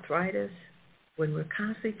of arthritis when we're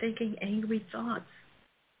constantly thinking angry thoughts?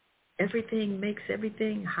 Everything makes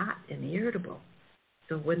everything hot and irritable.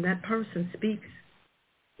 So when that person speaks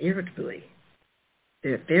irritably,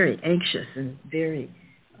 they're very anxious and very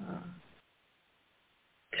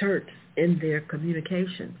terse in their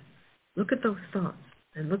communications. Look at those thoughts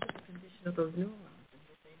and look at the condition of those neurons and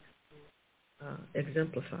what they have to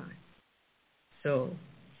exemplify. So,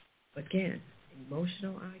 again,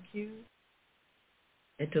 emotional IQ,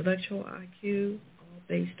 intellectual IQ, all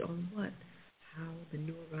based on what? How the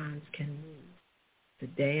neurons can move. The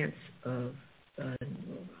dance of the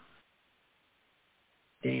neurons.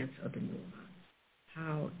 Dance of the neurons.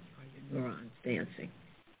 How are your neurons dancing?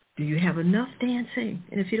 Do you have enough dancing?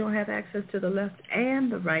 And if you don't have access to the left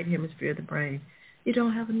and the right hemisphere of the brain, you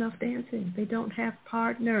don't have enough dancing. They don't have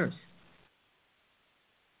partners.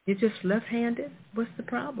 You're just left-handed? What's the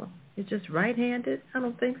problem? You're just right-handed? I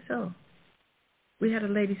don't think so. We had a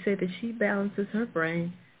lady say that she balances her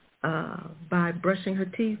brain by brushing her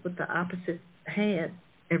teeth with the opposite hand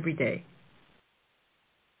every day.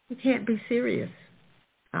 You can't be serious.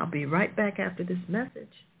 I'll be right back after this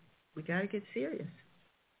message. We got to get serious.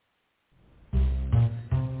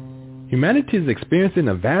 Humanity is experiencing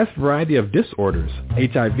a vast variety of disorders: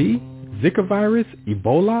 HIV, Zika virus,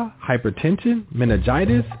 Ebola, hypertension,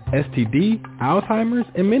 meningitis, STD, Alzheimer's,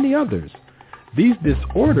 and many others. These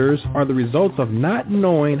disorders are the results of not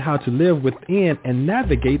knowing how to live within and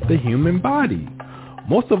navigate the human body.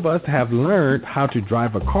 Most of us have learned how to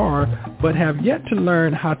drive a car, but have yet to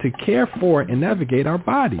learn how to care for and navigate our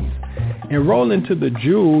bodies. Enroll into the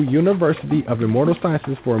Jewel University of Immortal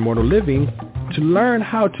Sciences for Immortal Living to learn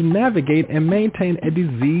how to navigate and maintain a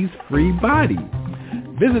disease-free body.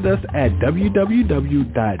 Visit us at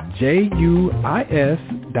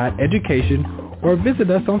www.juis.education or visit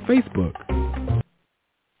us on Facebook.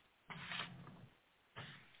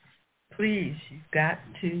 Please, you've got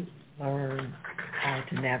to learn how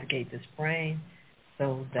to navigate this brain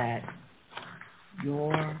so that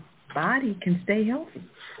your body can stay healthy.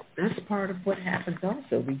 That's part of what happens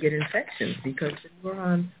also. We get infections because the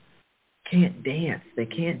neurons can't dance. They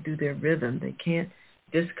can't do their rhythm. They can't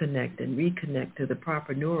disconnect and reconnect to the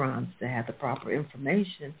proper neurons to have the proper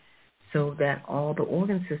information so that all the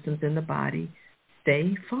organ systems in the body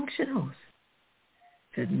stay functional.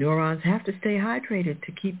 The neurons have to stay hydrated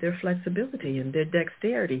to keep their flexibility and their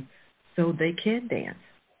dexterity so they can dance.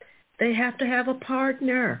 They have to have a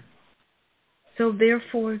partner. So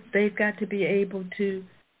therefore, they've got to be able to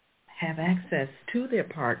have access to their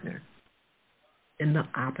partner in the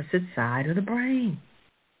opposite side of the brain.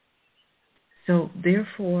 So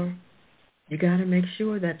therefore, you got to make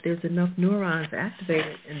sure that there's enough neurons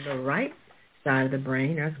activated in the right side of the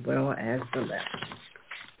brain as well as the left.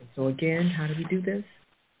 And so again, how do we do this?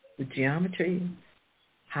 With geometry,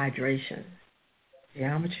 hydration.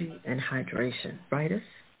 Geometry and hydration. Write us.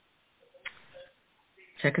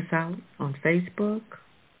 Check us out on Facebook,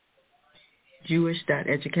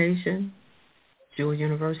 Jewish.education, Jewel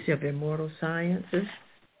University of Immortal Sciences,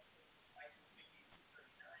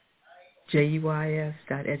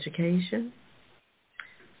 JUIS.education,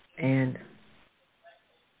 and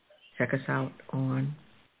check us out on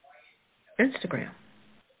Instagram.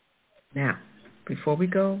 Now, before we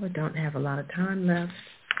go, I don't have a lot of time left,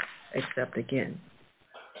 except again,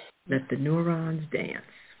 let the neurons dance.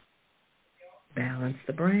 Balance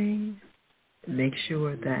the brain. Make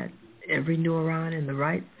sure that every neuron in the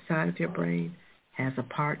right side of your brain has a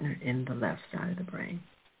partner in the left side of the brain.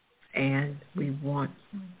 And we want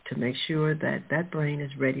to make sure that that brain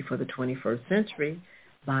is ready for the 21st century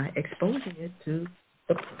by exposing it to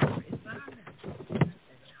the proper environment.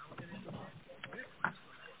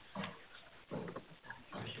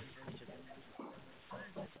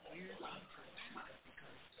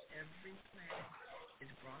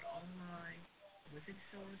 With its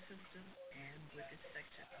solar system and with its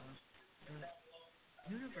section of the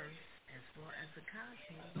universe as well as the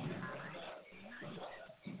cosmos,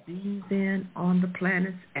 beings in on the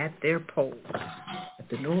planets at their poles, at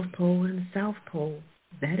the North Pole and the South Pole.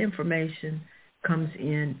 That information comes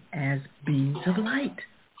in as beams of light.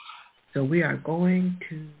 So we are going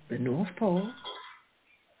to the North Pole,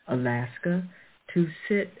 Alaska, to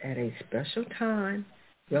sit at a special time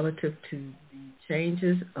relative to the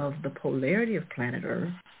changes of the polarity of planet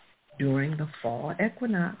Earth during the fall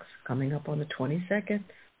equinox coming up on the 22nd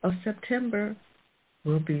of September.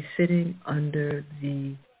 We'll be sitting under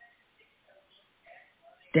the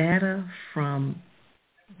data from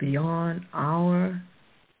beyond our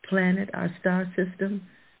planet, our star system,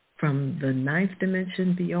 from the ninth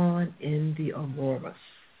dimension beyond in the auroras.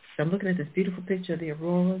 So I'm looking at this beautiful picture of the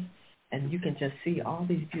auroras, and you can just see all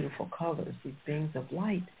these beautiful colors, these beings of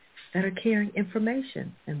light that are carrying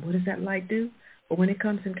information. And what does that light do? Well, when it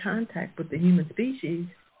comes in contact with the human species,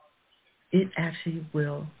 it actually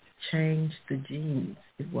will change the genes.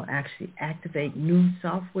 It will actually activate new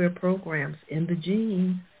software programs in the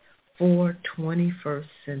genes for 21st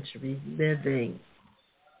century living.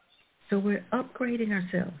 So we're upgrading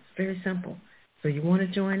ourselves. Very simple. So you want to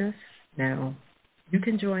join us? Now, you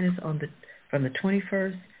can join us from the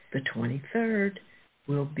 21st. The 23rd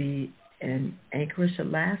will be in Anchorage,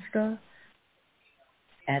 Alaska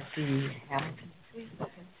at the Hamilton Suites.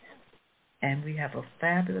 And we have a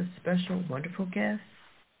fabulous, special, wonderful guest.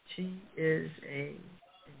 She is a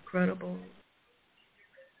incredible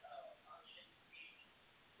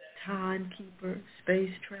timekeeper,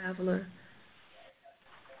 space traveler,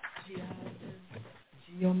 geologist,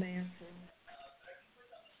 geomancer,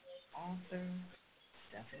 author,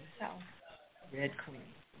 Stephanie South, Red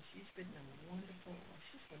Queen. And she's written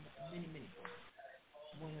she's written many, many books.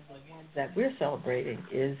 One of the ones that we're celebrating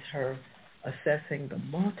is her Assessing the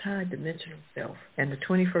Multidimensional Self. And the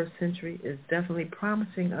 21st century is definitely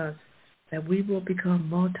promising us that we will become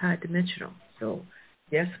multidimensional. So,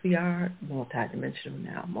 yes, we are multidimensional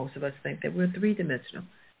now. Most of us think that we're three-dimensional.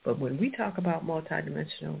 But when we talk about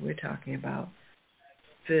multidimensional, we're talking about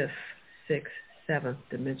fifth, sixth, seventh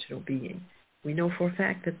dimensional being. We know for a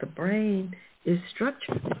fact that the brain is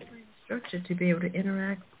structured to be able to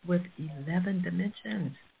interact with 11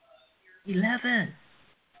 dimensions. 11.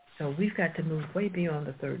 So we've got to move way beyond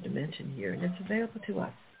the third dimension here, and it's available to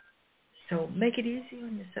us. So make it easy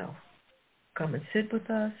on yourself. Come and sit with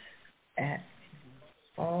us at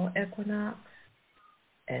Fall Equinox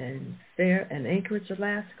and there in Anchorage,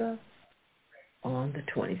 Alaska on the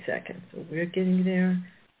 22nd. So we're getting there.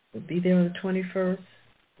 We'll be there on the 21st.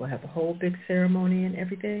 We'll have a whole big ceremony and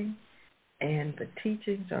everything. And the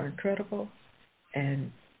teachings are incredible.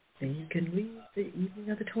 And then you can leave the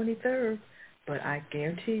evening of the 23rd. But I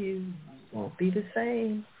guarantee you won't be the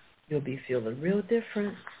same. You'll be feeling real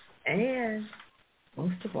different. And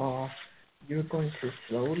most of all, you're going to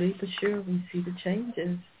slowly but surely see the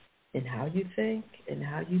changes in how you think and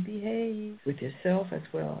how you behave with yourself as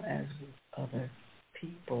well as with other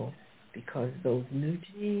people, because those new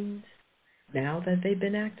genes, now that they've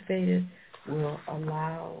been activated, will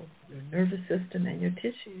allow your nervous system and your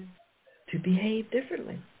tissues to behave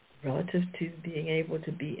differently relative to being able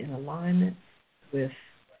to be in alignment with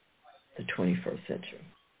the 21st century.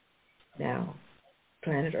 Now,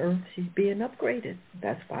 planet Earth, she's being upgraded.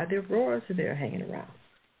 That's why the auroras are there hanging around.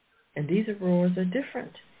 And these auroras are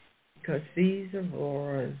different because these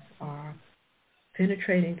auroras are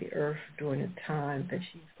penetrating the Earth during a time that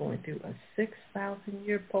she's going through a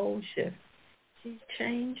 6,000-year pole shift. She's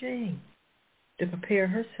changing to prepare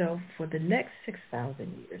herself for the next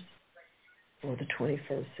 6,000 years, for the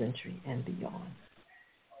 21st century and beyond.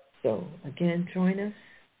 So, again, join us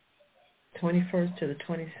 21st to the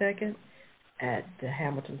 22nd at the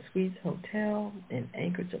Hamilton Suites Hotel in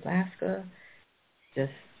Anchorage, Alaska.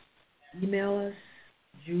 Just email us,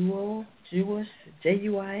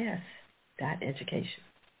 JUIS.education,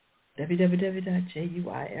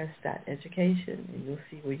 www.juis.education, and you'll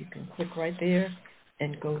see where you can click right there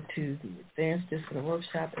and go to the Advanced Discipline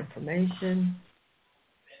Workshop information.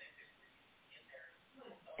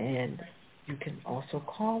 And you can also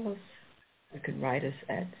call us. You can write us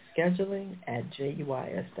at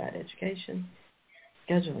scheduling@juis.education,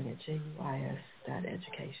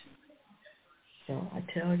 scheduling@juis.education. So I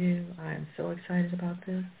tell you, I am so excited about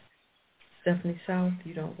this. Stephanie South,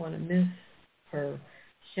 you don't want to miss her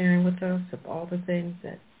sharing with us of all the things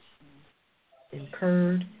that she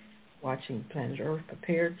incurred watching planet Earth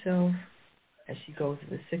prepare itself as she goes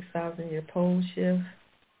through the 6,000-year pole shift,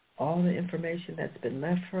 all the information that's been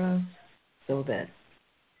left for us so that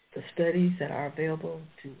the studies that are available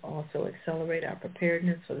to also accelerate our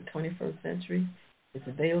preparedness for the 21st century is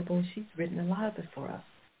available. She's written a lot of it for us.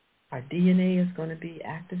 Our DNA is going to be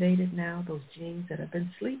activated now, those genes that have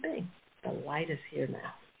been sleeping. The light is here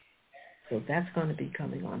now. So that's going to be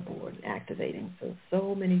coming on board and activating.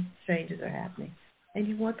 So many changes are happening. And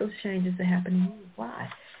you want those changes to happen to you. Why?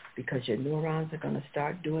 Because your neurons are going to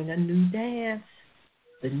start doing a new dance.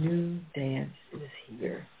 The new dance is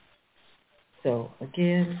here. So,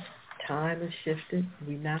 again, time has shifted.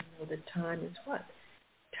 We now know that time is what?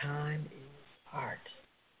 Time is art.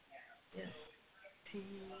 Yes.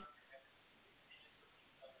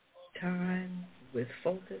 Time with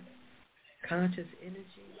focus, conscious energy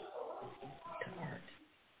is equal to art.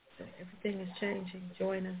 So everything is changing.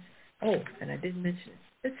 Join us. Oh, and I didn't mention it.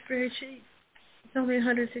 It's very cheap. It's only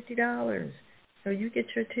 $150. So you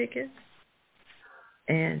get your tickets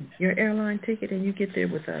and your airline ticket, and you get there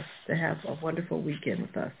with us to have a wonderful weekend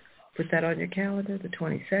with us. Put that on your calendar, the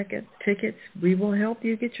 22nd. Tickets, we will help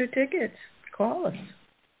you get your tickets. Call us.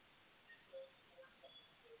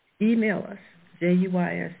 Email us,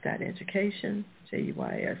 juis.education,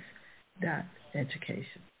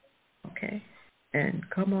 juis.education. Okay? And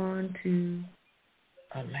come on to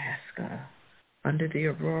Alaska, under the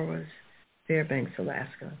auroras, Fairbanks,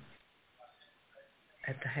 Alaska.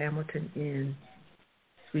 at the Hamilton Inn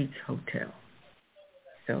Suites Hotel.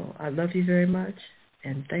 So I love you very much,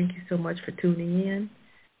 and thank you so much for tuning in.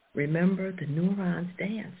 Remember, the neurons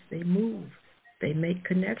dance. They move. They make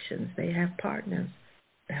connections. They have partners.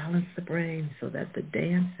 Balance the brain so that the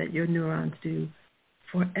dance that your neurons do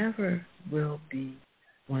forever will be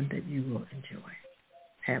one that you will enjoy.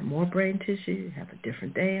 Have more brain tissue. Have a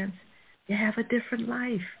different dance. You have a different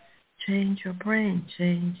life. Change your brain.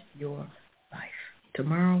 Change your life.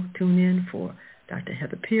 Tomorrow, tune in for Dr.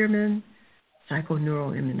 Heather Pearman,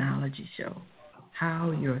 Psychoneuroimmunology Show.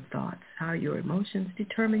 How your thoughts, how your emotions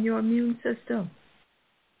determine your immune system.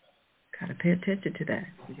 Got to pay attention to that.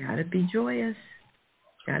 You got to be joyous.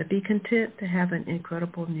 Got to be content to have an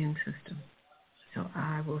incredible immune system. So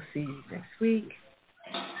I will see you next week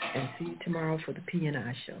and see you tomorrow for the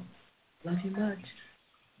P&I Show. Love you much.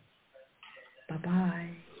 Bye-bye.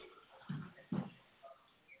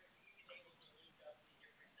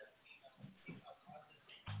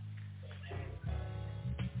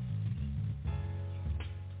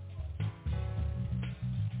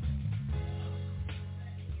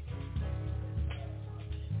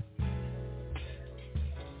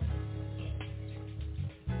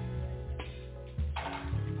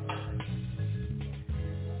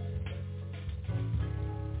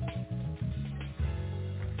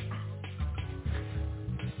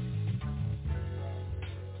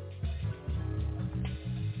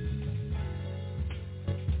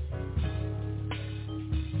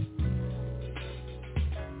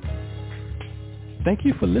 Thank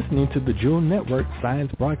you for listening to the Jewel Network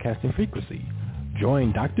Science Broadcasting Frequency.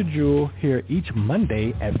 Join Dr. Jewel here each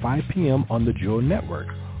Monday at 5 p.m. on the Jewel Network,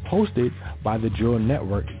 hosted by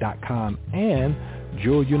thejewelnetwork.com and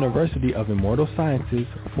Jewel University of Immortal Sciences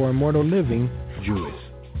for Immortal Living, JUIS.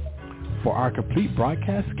 For our complete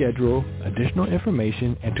broadcast schedule, additional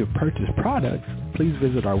information, and to purchase products, please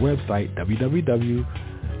visit our website,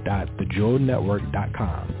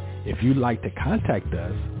 www.thejewelnetwork.com. If you'd like to contact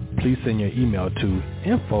us, please send your email to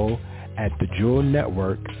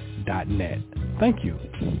info@thejewelnetwork.net. Thank you.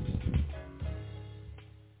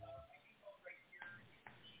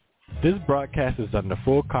 This broadcast is under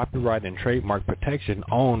full copyright and trademark protection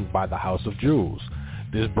owned by the House of Jewels.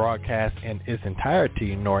 This broadcast in its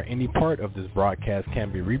entirety, nor any part of this broadcast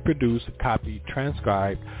can be reproduced, copied,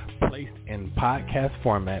 transcribed, placed in podcast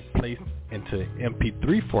format, placed into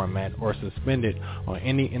MP3 format, or suspended on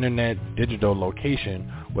any internet digital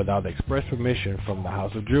location without express permission from the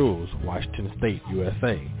House of Jewels, Washington State,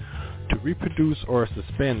 USA. To reproduce or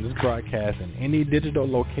suspend this broadcast in any digital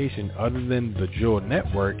location other than the Jewel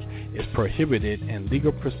Network is prohibited, and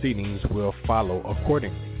legal proceedings will follow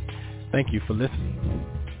accordingly. Thank you for listening.